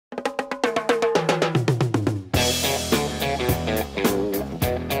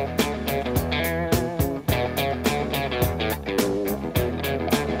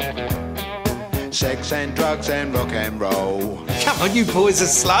sex and drugs and rock and roll. Come on, you boys are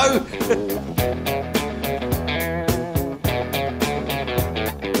slow.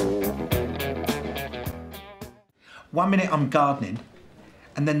 One minute I'm gardening,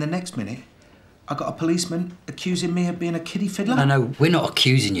 and then the next minute I got a policeman accusing me of being a kiddie fiddler. No, we're not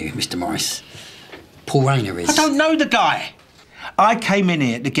accusing you, Mr. Morris. Paul Rayner is. I don't know the guy. I came in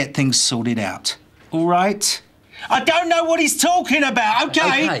here to get things sorted out, all right? I don't know what he's talking about,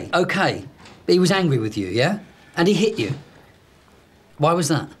 OK? OK. He was angry with you, yeah? And he hit you. Why was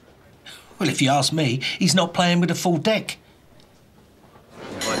that? Well, if you ask me, he's not playing with a full deck.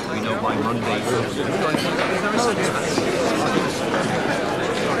 We know by Monday.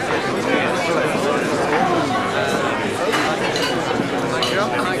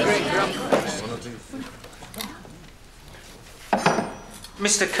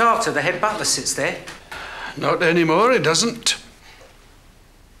 Mr. Carter, the head butler, sits there. Not anymore, he doesn't.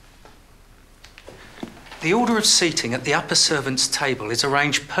 The order of seating at the upper servants' table is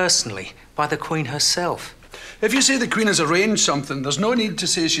arranged personally by the Queen herself. If you say the Queen has arranged something, there's no need to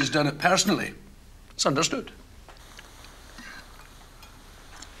say she's done it personally. It's understood.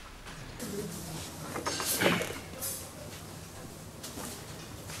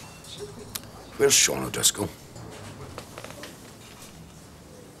 Where's Sean O'Driscoll?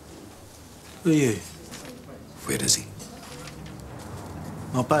 Who are you? Where is he?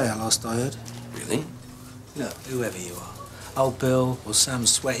 Marbella, last I heard. Really? Look, whoever you are, Old Bill or some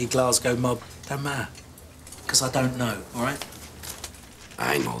sweaty Glasgow mob, don't matter. Because I don't know, all right?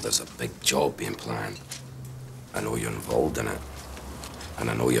 I know there's a big job being planned. I know you're involved in it. And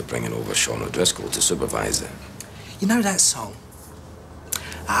I know you're bringing over Sean O'Driscoll to supervise it. You know that song?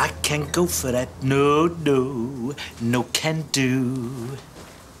 I can't go for that, no, no, no can do.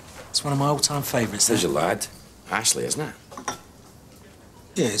 It's one of my all-time favourites. There's your lad. Ashley, isn't it?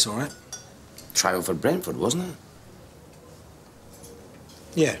 Yeah, it's all right. Trial for Brentford, wasn't it?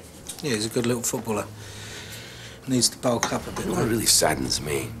 Yeah, he's a good little footballer. Needs to bulk up a bit. You know what really saddens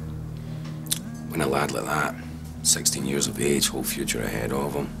me? When a lad like that, 16 years of age, whole future ahead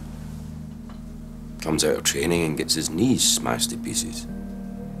of him, comes out of training and gets his knees smashed to pieces.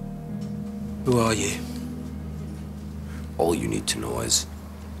 Who are you? All you need to know is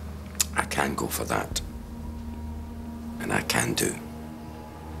I can go for that. And I can do.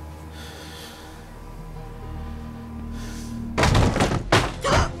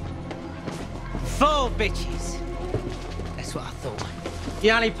 Four bitches. That's what I thought.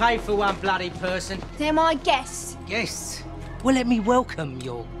 You only pay for one bloody person. They're my guests. Guests? Well, let me welcome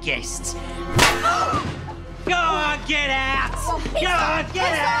your guests. Go on, get out! Go on,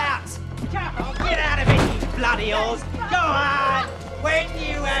 get out! Come on, get out of it, you bloody whores! Go on! When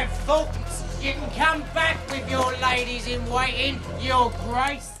you have thoughts, you can come back with your ladies in waiting, Your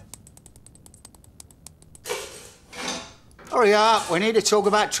Grace. Hurry up, we need to talk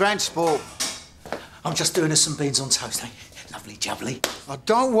about transport. I'm just doing us some beans on toast, eh? Lovely jubbly. I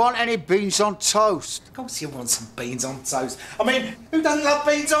don't want any beans on toast. Of course you want some beans on toast. I mean, who doesn't love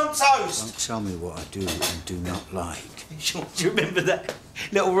beans on toast? Don't tell me what I do and do not like. Sure, do you remember that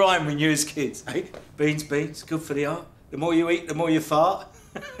little rhyme when you was kids, eh? Beans, beans, good for the heart. The more you eat, the more you fart.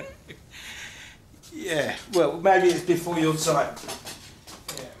 Yeah, well, maybe it's before your time.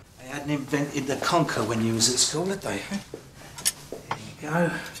 Yeah. They hadn't invented the conker when you was at school, had they? There you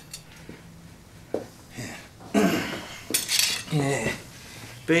go. Yeah.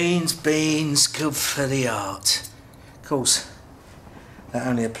 Beans, beans, good for the heart. Of course, that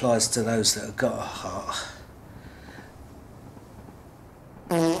only applies to those that have got a heart.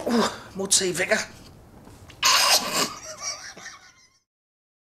 More tea, Vicar?